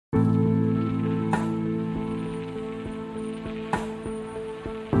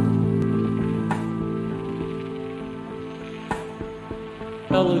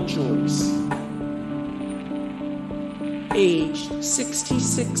Ella Joyce. Age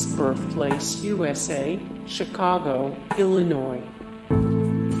 66, birthplace USA, Chicago, Illinois.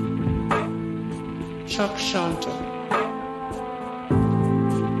 Chuck Shanta.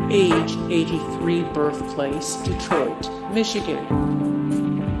 Age 83, birthplace Detroit, Michigan.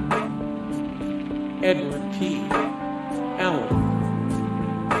 Edward P. Allen.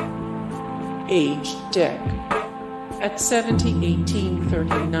 Age Dec. At 70,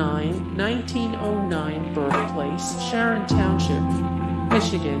 1839, 1909, birthplace Sharon Township,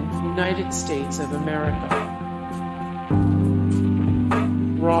 Michigan, United States of America.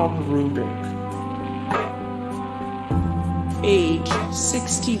 Rob Rubik. Age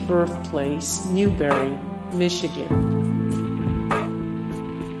 60, birthplace Newberry, Michigan.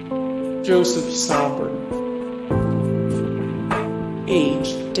 Joseph Sobrin.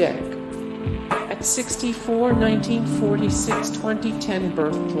 Age Dec. At 64, 1946, 2010,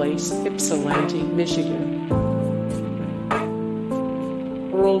 birthplace Ypsilanti, Michigan.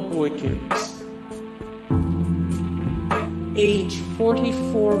 Earl Boykins. Age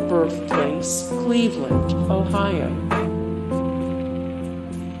 44, birthplace Cleveland, Ohio.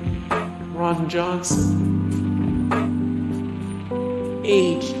 Ron Johnson.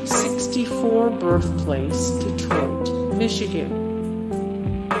 Age 64, birthplace Detroit, Michigan.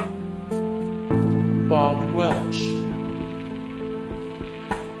 Bob Welch.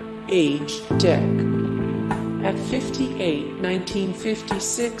 Age Dec. At 58,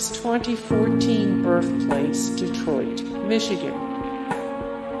 1956, 2014, birthplace Detroit, Michigan.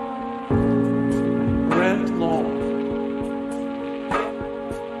 Brent Long.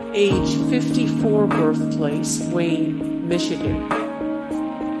 Age 54, birthplace Wayne, Michigan.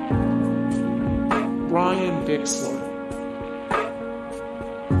 Brian Bixler.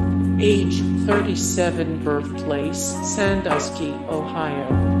 Age 37, birthplace Sandusky, Ohio.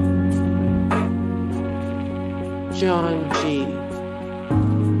 John G.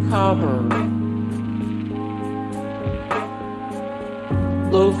 Coburn.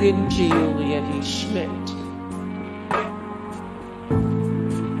 Logan Giulietti Schmidt.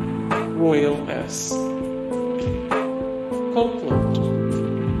 Royal S. Copeland.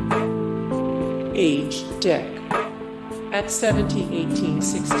 Age Dec. At 70,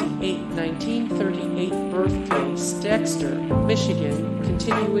 1868, 1938, birthplace Dexter, Michigan,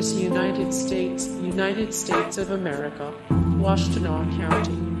 contiguous United States of America, Washtenaw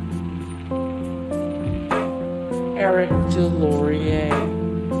County. Eric Delorier.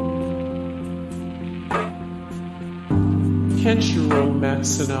 Kenshiro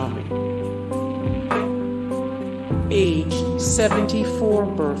Matsunami. Age 74,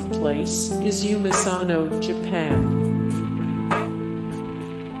 birthplace Izumisano, Japan.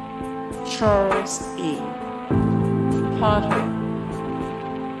 Charles E. Potter.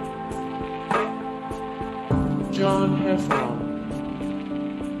 John Heffron.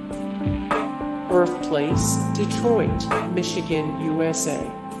 Birthplace Detroit, Michigan, USA.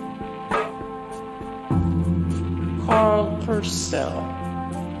 Carl Purcell.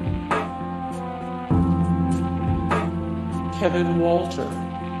 Kevin Walter.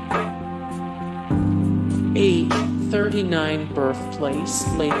 Age 39, birthplace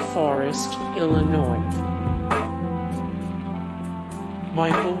Lake Forest, Illinois.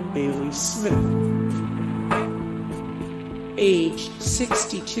 Michael Bailey Smith. Age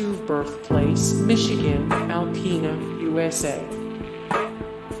 62, birthplace Michigan, Alpena, USA.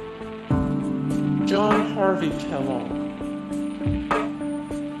 John Harvey Kellogg.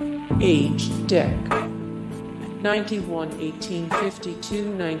 Age Dec. 91,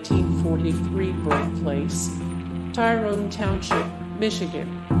 1852, 1943, birthplace Tyrone Township, Michigan.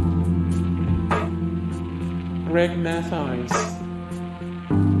 Greg Mathies.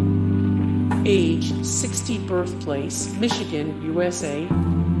 Age 60, birthplace Michigan, USA.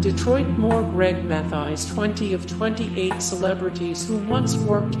 Detroit. More Greg Mathies. 20 of 28 celebrities who once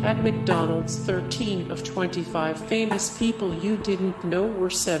worked at McDonald's. 13 of 25 famous people you didn't know were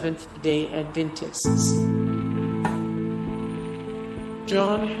Seventh-day Adventists.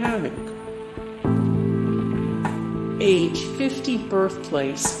 John Hammock. Age 50,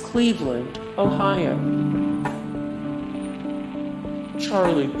 birthplace Cleveland, Ohio.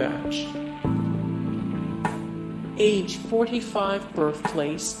 Charlie Batch. Age 45,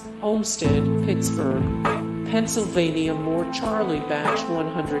 birthplace Homestead, Pittsburgh, Pennsylvania. More Charlie Batch.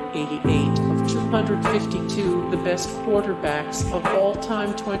 188 of 252 the best quarterbacks of all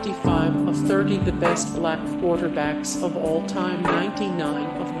time. 25 of 30 the best black quarterbacks of all time. 99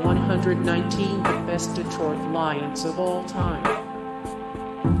 of 119 the best Detroit Lions of all time.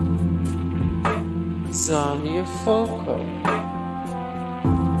 Zania Foko.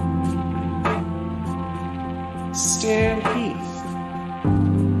 Stan Heath,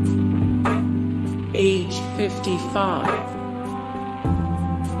 age 55.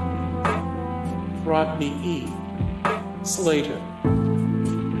 Rodney E. Slater,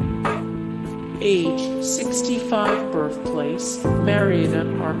 age 65. Birthplace, Marietta,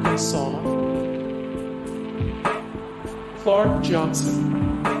 Arkansas. Clark Johnson,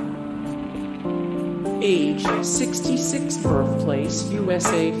 age 66. Birthplace,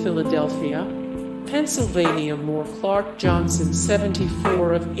 USA, Philadelphia, Pennsylvania. More Clark Johnson,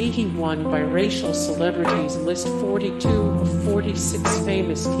 74 of 81 biracial celebrities. List 42 of 46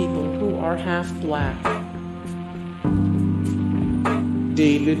 famous people who are half black.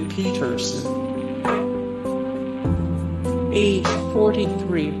 David Peterson, age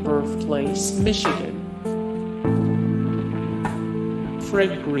 43. Birthplace, Michigan.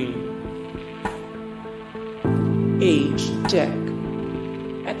 Fred Green, age Dec.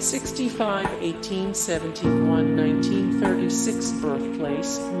 At 65, 1871, 1936.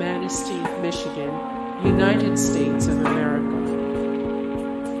 Birthplace, Manistee, Michigan, United States of America.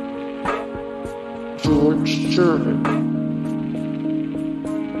 George Gervin,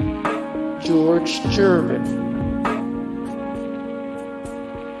 George Gervin.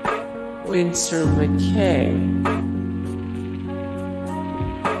 Winsor McKay,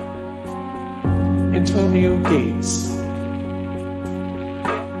 Antonio Gates,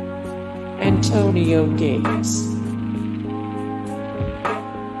 Antonio Gates.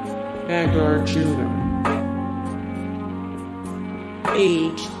 Nagarjuna,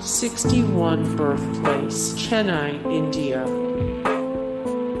 age 61. Birthplace, Chennai, India.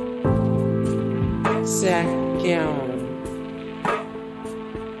 Zach Gallen,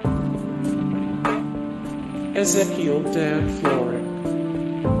 Ezekiel Dan Floric,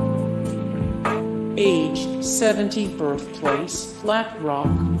 age 70. Birthplace, Flat Rock,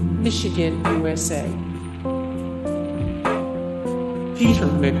 Michigan, USA. Peter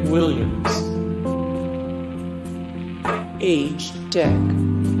McWilliams, age Dec.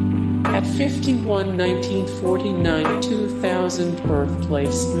 At 51, 1949, 2000.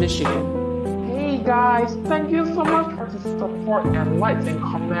 Birthplace, Michigan. Hey guys, thank you so much for the support and likes and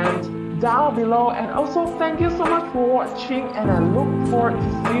comments down below, and also thank you so much for watching, and I look forward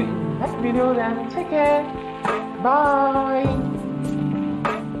to see you in the next video. Then take care, bye.